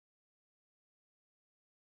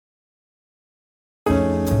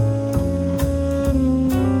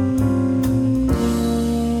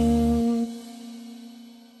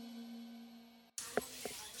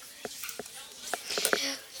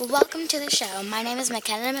Welcome to the show. My name is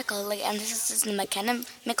McKenna McCauley, and this is the McKenna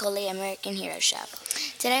McCauley American Hero Show.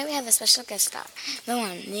 Today we have a special guest star, the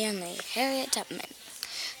one, the only, Harriet Tubman.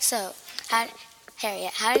 So,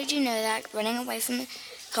 Harriet, how did you know that running away from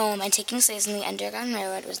home and taking slaves on the Underground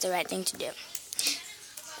Railroad was the right thing to do?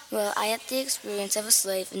 Well, I had the experience of a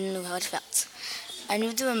slave and knew how it felt. I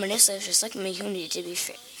knew there were many slaves just like me who needed to be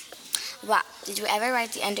free. Wow, did you ever ride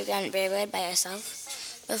the Underground Railroad by yourself?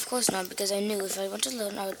 Of course not, because I knew if I went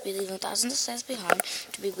alone, I would be leaving thousands of slaves behind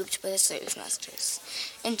to be whipped by the slave masters.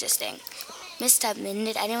 Interesting. Miss Tubman,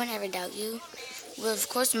 did anyone ever doubt you? Well, of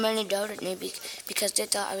course, many doubted me because they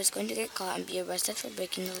thought I was going to get caught and be arrested for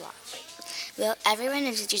breaking the law. Well, everyone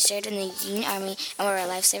knows that you served in the Union Army and were a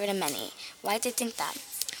lifesaver to many. Why did they think that?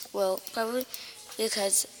 Well, probably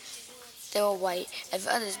because they were white, and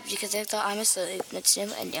for others because they thought I'm a slave, that's no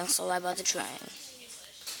ending, so why bother trying?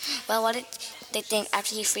 Well, what did they think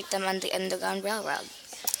after you freed them on the Underground Railroad?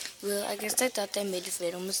 Well, I guess they thought they made a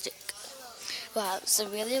fatal mistake. Wow, so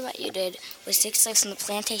really what you did was take slaves from the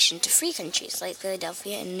plantation to free countries like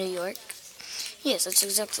Philadelphia and New York? Yes, that's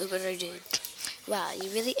exactly what I did. Wow, you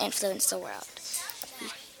really influenced the world.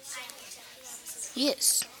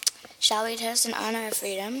 Yes. Shall we toast in honor of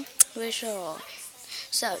freedom? We shall.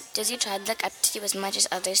 So, does your tribe look up to you as much as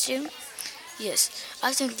others do? Yes,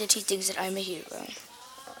 I think that he thinks that I'm a hero.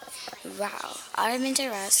 Wow, Arminta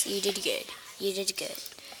Ross, you did good. You did good.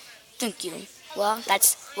 Thank you. Well,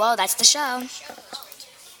 that's the show.